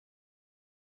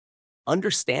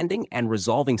Understanding and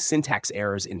resolving syntax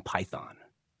errors in Python.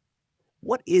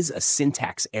 What is a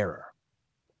syntax error?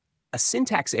 A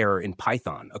syntax error in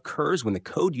Python occurs when the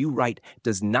code you write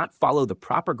does not follow the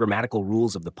proper grammatical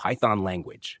rules of the Python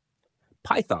language.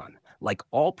 Python, like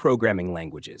all programming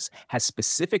languages, has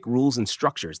specific rules and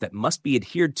structures that must be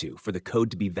adhered to for the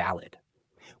code to be valid.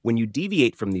 When you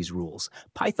deviate from these rules,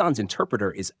 Python's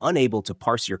interpreter is unable to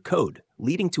parse your code,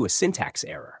 leading to a syntax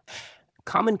error.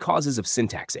 Common causes of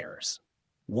syntax errors.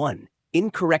 1.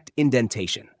 Incorrect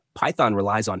indentation. Python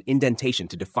relies on indentation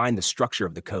to define the structure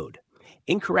of the code.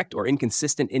 Incorrect or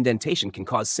inconsistent indentation can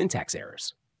cause syntax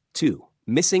errors. 2.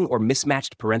 Missing or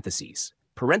mismatched parentheses.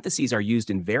 Parentheses are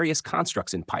used in various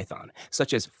constructs in Python,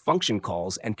 such as function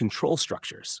calls and control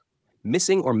structures.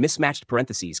 Missing or mismatched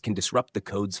parentheses can disrupt the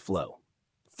code's flow.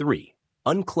 3.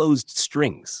 Unclosed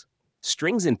strings.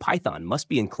 Strings in Python must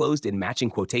be enclosed in matching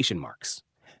quotation marks.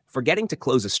 Forgetting to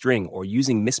close a string or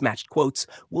using mismatched quotes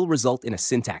will result in a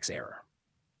syntax error.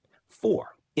 4.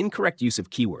 Incorrect use of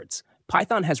keywords.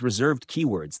 Python has reserved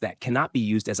keywords that cannot be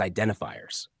used as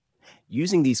identifiers.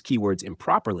 Using these keywords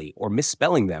improperly or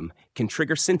misspelling them can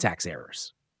trigger syntax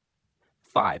errors.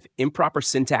 5. Improper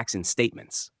syntax in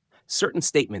statements. Certain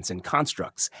statements and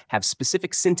constructs have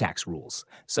specific syntax rules,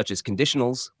 such as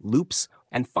conditionals, loops,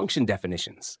 and function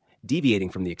definitions. Deviating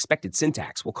from the expected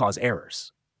syntax will cause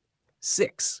errors.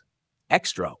 6.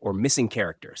 Extra or missing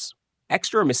characters.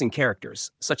 Extra or missing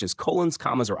characters, such as colons,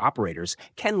 commas, or operators,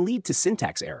 can lead to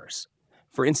syntax errors.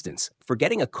 For instance,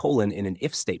 forgetting a colon in an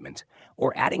if statement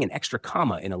or adding an extra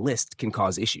comma in a list can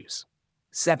cause issues.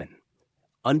 7.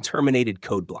 Unterminated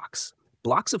code blocks.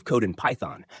 Blocks of code in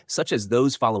Python, such as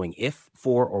those following if,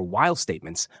 for, or while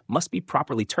statements, must be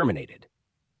properly terminated.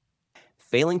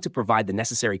 Failing to provide the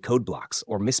necessary code blocks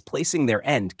or misplacing their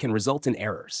end can result in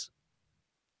errors.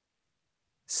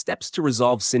 Steps to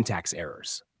resolve syntax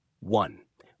errors. 1.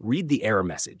 Read the error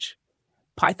message.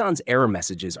 Python's error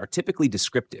messages are typically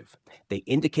descriptive. They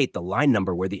indicate the line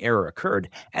number where the error occurred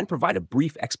and provide a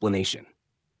brief explanation.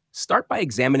 Start by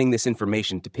examining this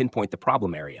information to pinpoint the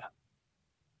problem area.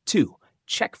 2.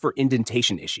 Check for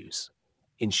indentation issues.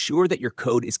 Ensure that your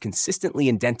code is consistently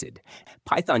indented.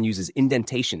 Python uses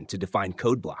indentation to define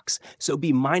code blocks, so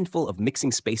be mindful of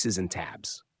mixing spaces and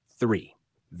tabs. 3.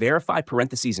 Verify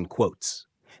parentheses and quotes.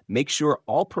 Make sure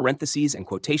all parentheses and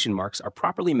quotation marks are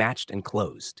properly matched and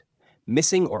closed.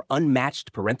 Missing or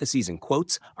unmatched parentheses and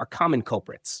quotes are common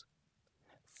culprits.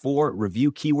 4.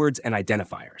 Review keywords and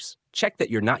identifiers. Check that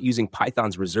you're not using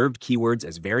Python's reserved keywords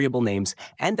as variable names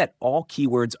and that all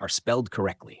keywords are spelled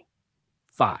correctly.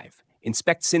 5.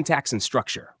 Inspect syntax and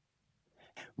structure.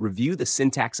 Review the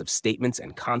syntax of statements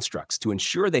and constructs to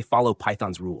ensure they follow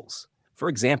Python's rules. For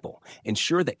example,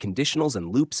 ensure that conditionals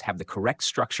and loops have the correct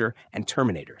structure and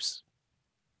terminators.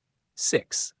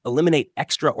 6. Eliminate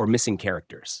extra or missing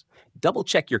characters.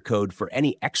 Double-check your code for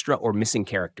any extra or missing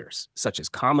characters, such as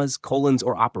commas, colons,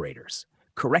 or operators.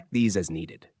 Correct these as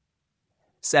needed.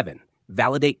 7.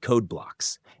 Validate code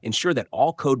blocks. Ensure that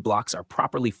all code blocks are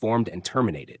properly formed and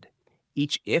terminated.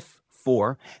 Each if,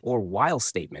 for, or while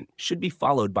statement should be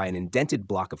followed by an indented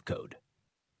block of code.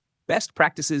 Best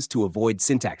practices to avoid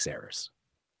syntax errors.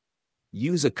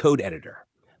 Use a code editor.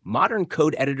 Modern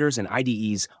code editors and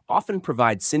IDEs often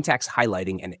provide syntax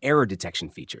highlighting and error detection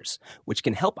features, which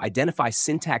can help identify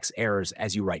syntax errors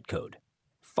as you write code.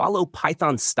 Follow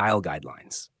Python's style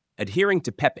guidelines. Adhering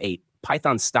to PEP 8,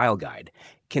 Python's style guide,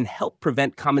 can help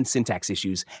prevent common syntax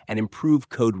issues and improve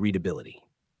code readability.